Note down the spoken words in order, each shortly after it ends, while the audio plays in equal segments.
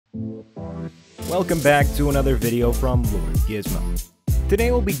Welcome back to another video from Lord Gizmo. Today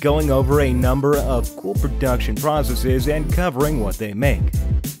we'll be going over a number of cool production processes and covering what they make.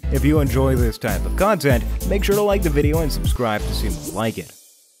 If you enjoy this type of content, make sure to like the video and subscribe to see more like it.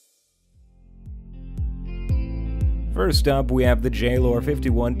 First up, we have the JAYLOR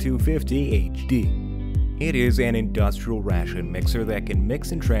 51250 HD. It is an industrial ration mixer that can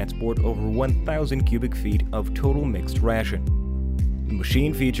mix and transport over 1,000 cubic feet of total mixed ration. The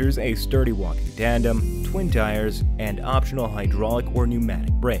machine features a sturdy walking tandem, twin tires, and optional hydraulic or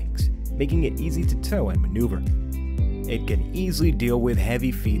pneumatic brakes, making it easy to tow and maneuver. It can easily deal with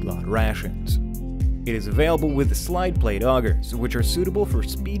heavy feedlot rations. It is available with slide plate augers, which are suitable for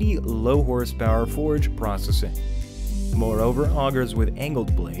speedy, low horsepower forage processing. Moreover, augers with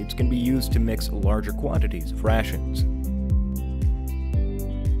angled blades can be used to mix larger quantities of rations.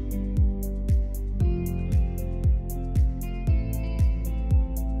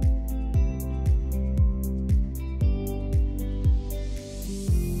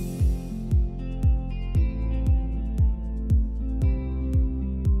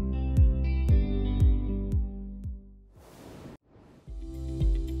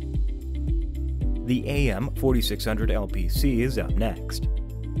 The AM4600 LPC is up next.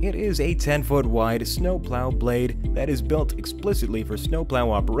 It is a 10-foot wide snowplow blade that is built explicitly for snowplow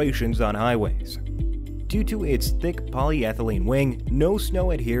operations on highways. Due to its thick polyethylene wing, no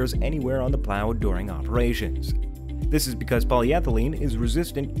snow adheres anywhere on the plow during operations. This is because polyethylene is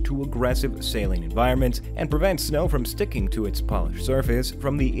resistant to aggressive saline environments and prevents snow from sticking to its polished surface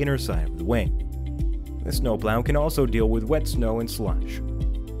from the inner side of the wing. The snowplow can also deal with wet snow and slush.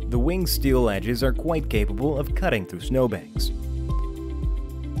 The wing's steel edges are quite capable of cutting through snowbanks.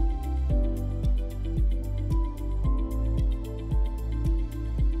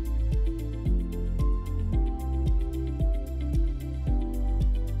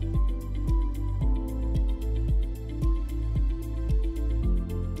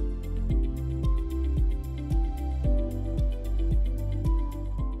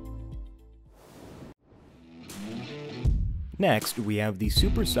 Next, we have the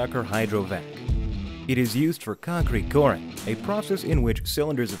Super Sucker HYDROVAC. It is used for concrete coring, a process in which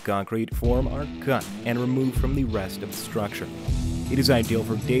cylinders of concrete form are cut and removed from the rest of the structure. It is ideal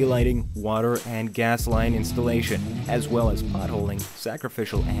for daylighting, water and gas line installation, as well as potholing,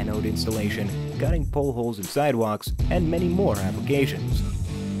 sacrificial anode installation, cutting pole holes in sidewalks, and many more applications.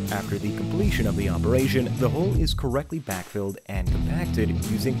 After the completion of the operation, the hole is correctly backfilled and compacted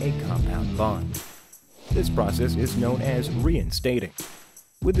using a compound bond. This process is known as reinstating.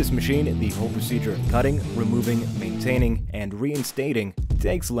 With this machine, the whole procedure of cutting, removing, maintaining, and reinstating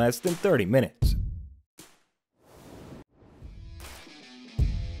takes less than 30 minutes.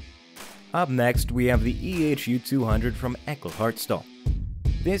 Up next, we have the EHU200 from ECHLE HARTSTAHL.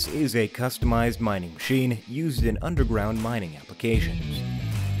 This is a customized mining machine used in underground mining applications.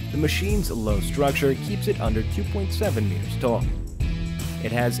 The machine's low structure keeps it under 2.7 meters tall.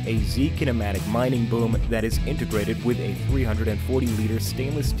 It has a Z kinematic mining boom that is integrated with a 340-liter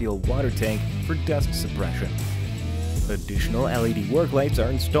stainless steel water tank for dust suppression. Additional LED work lights are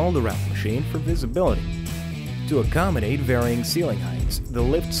installed around the machine for visibility. To accommodate varying ceiling heights, the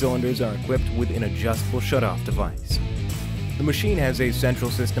lift cylinders are equipped with an adjustable shutoff device. The machine has a central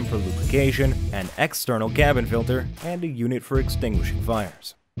system for lubrication, an external cabin filter, and a unit for extinguishing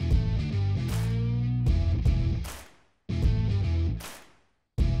fires.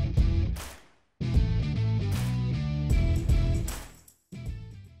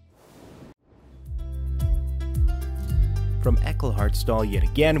 From ECHLE HARTSTAHL yet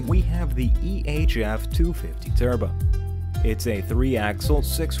again, we have the EHF250 Turbo. It's a 3-axle,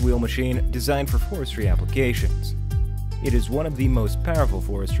 6-wheel machine designed for forestry applications. It is one of the most powerful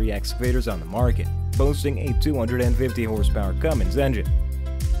forestry excavators on the market, boasting a 250 horsepower Cummins engine.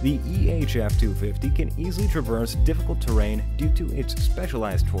 The EHF250 can easily traverse difficult terrain due to its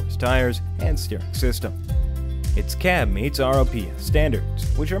specialized forged tires and steering system. Its cab meets ROPS standards,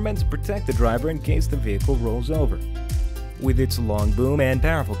 which are meant to protect the driver in case the vehicle rolls over. With its long boom and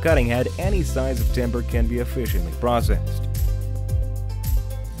powerful cutting head, any size of timber can be efficiently processed.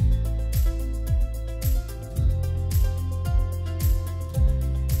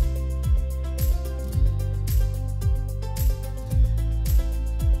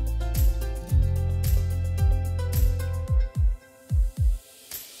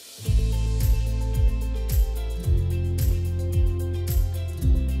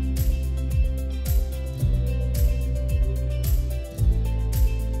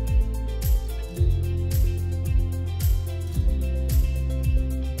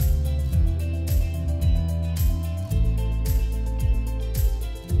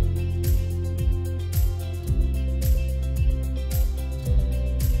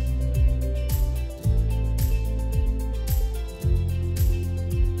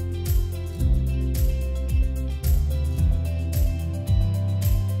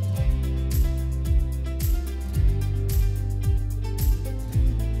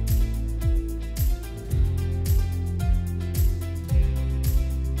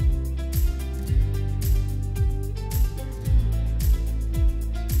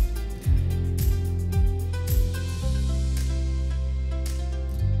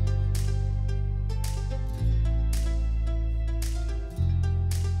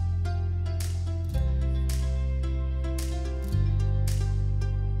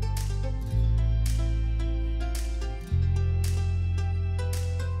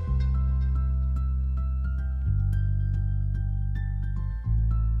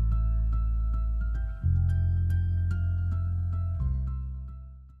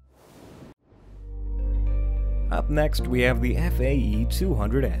 Up next, we have the FAE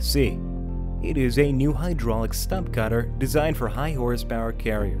 200SC. It is a new hydraulic stump cutter designed for high horsepower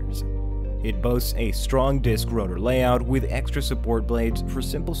carriers. It boasts a strong disc rotor layout with extra support blades for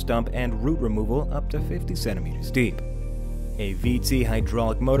simple stump and root removal up to 50 centimeters deep. A VT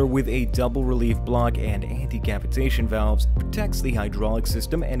hydraulic motor with a double relief block and anti-cavitation valves protects the hydraulic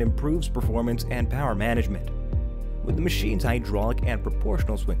system and improves performance and power management. With the machine's hydraulic and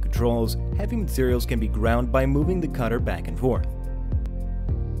proportional swing controls, heavy materials can be ground by moving the cutter back and forth.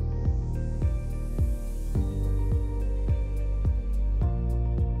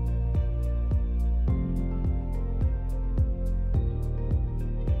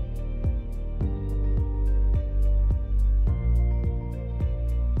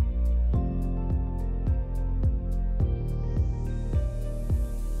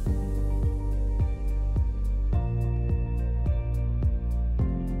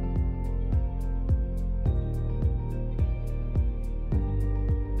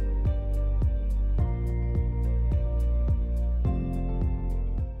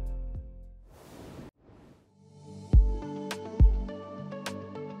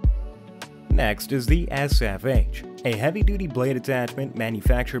 Next is the SFH, a heavy-duty blade attachment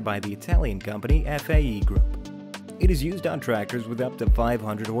manufactured by the Italian company FAE Group. It is used on tractors with up to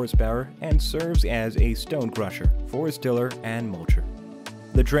 500 horsepower and serves as a stone crusher, forest tiller, and mulcher.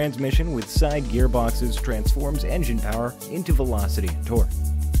 The transmission with side gearboxes transforms engine power into velocity and torque.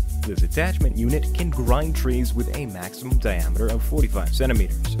 This attachment unit can grind trees with a maximum diameter of 45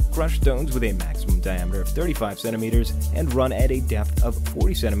 centimeters, crush stones with a maximum diameter of 35 centimeters, and run at a depth of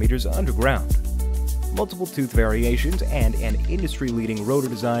 40 centimeters underground. Multiple tooth variations and an industry-leading rotor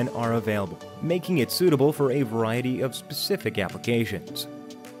design are available, making it suitable for a variety of specific applications.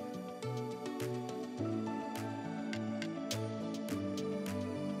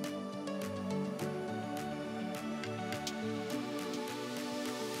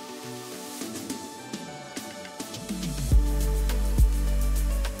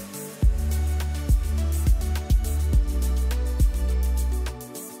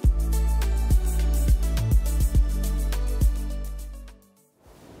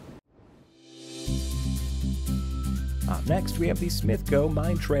 Up next, we have the SCHMIDT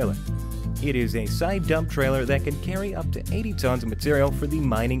Mine Trailer. It is a side dump trailer that can carry up to 80 tons of material for the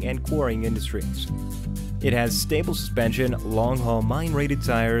mining and quarrying industries. It has stable suspension, long-haul mine-rated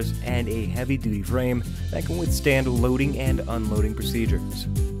tires, and a heavy-duty frame that can withstand loading and unloading procedures.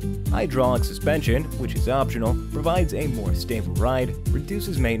 Hydraulic suspension, which is optional, provides a more stable ride,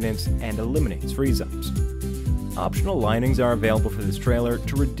 reduces maintenance, and eliminates freeze-ups. Optional linings are available for this trailer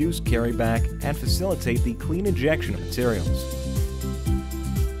to reduce carryback and facilitate the clean injection of materials.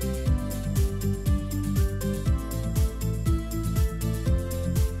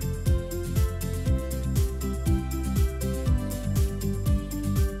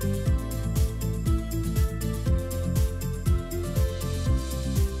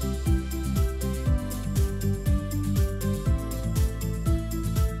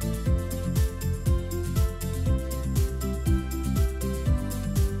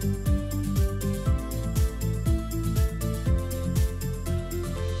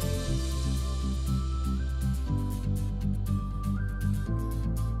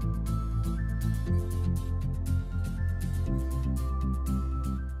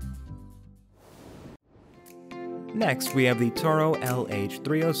 Next, we have the Toro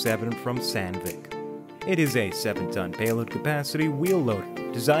LH307 from SANDVIK. It is a 7-ton payload capacity wheel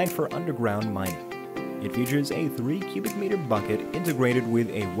loader designed for underground mining. It features a 3 cubic meter bucket integrated with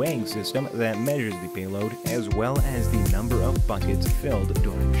a weighing system that measures the payload as well as the number of buckets filled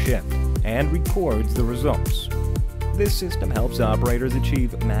during the shift, and records the results. This system helps operators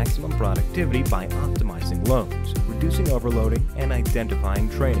achieve maximum productivity by optimizing loads, reducing overloading, and identifying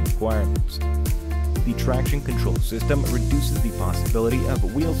training requirements. The traction control system reduces the possibility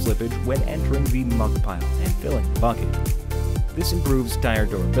of wheel slippage when entering the muck pile and filling the bucket. This improves tire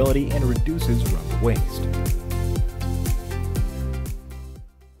durability and reduces rubber waste.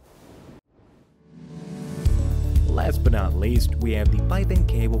 Last but not least, we have the pipe and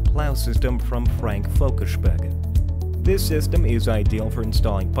cable plow system from FOECKERSPERGER. This system is ideal for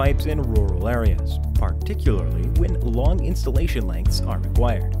installing pipes in rural areas, particularly when long installation lengths are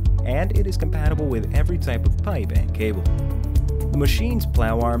required, and it is compatible with every type of pipe and cable. The machine's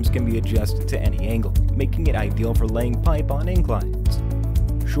plow arms can be adjusted to any angle, making it ideal for laying pipe on inclines.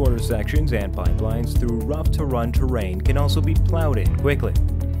 Shorter sections and pipelines through rough-to-run terrain can also be plowed in quickly.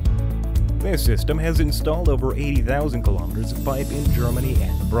 This system has installed over 80,000 kilometers of pipe in Germany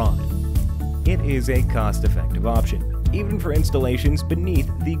and abroad. It is a cost-effective option, even for installations beneath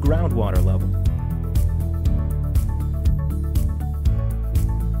the groundwater level.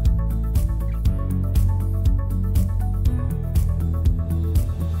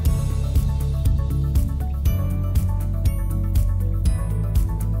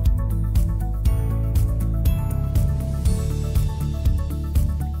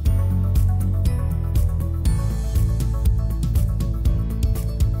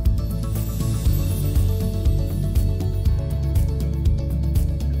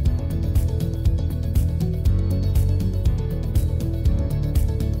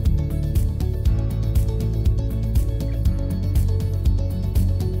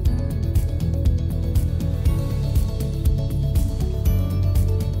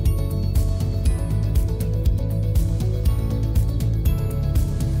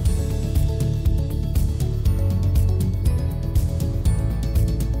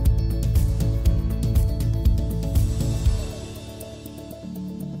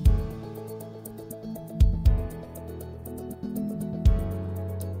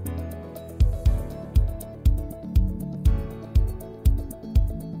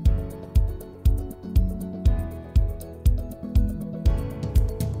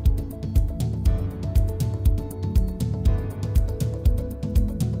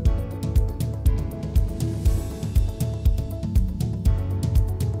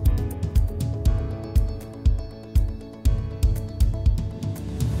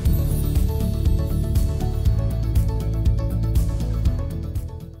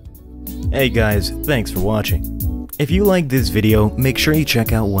 Hey guys, thanks for watching. If you liked this video, make sure you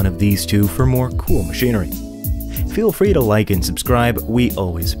check out one of these two for more cool machinery. Feel free to like and subscribe, we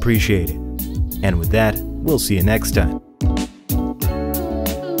always appreciate it. And with that, we'll see you next time.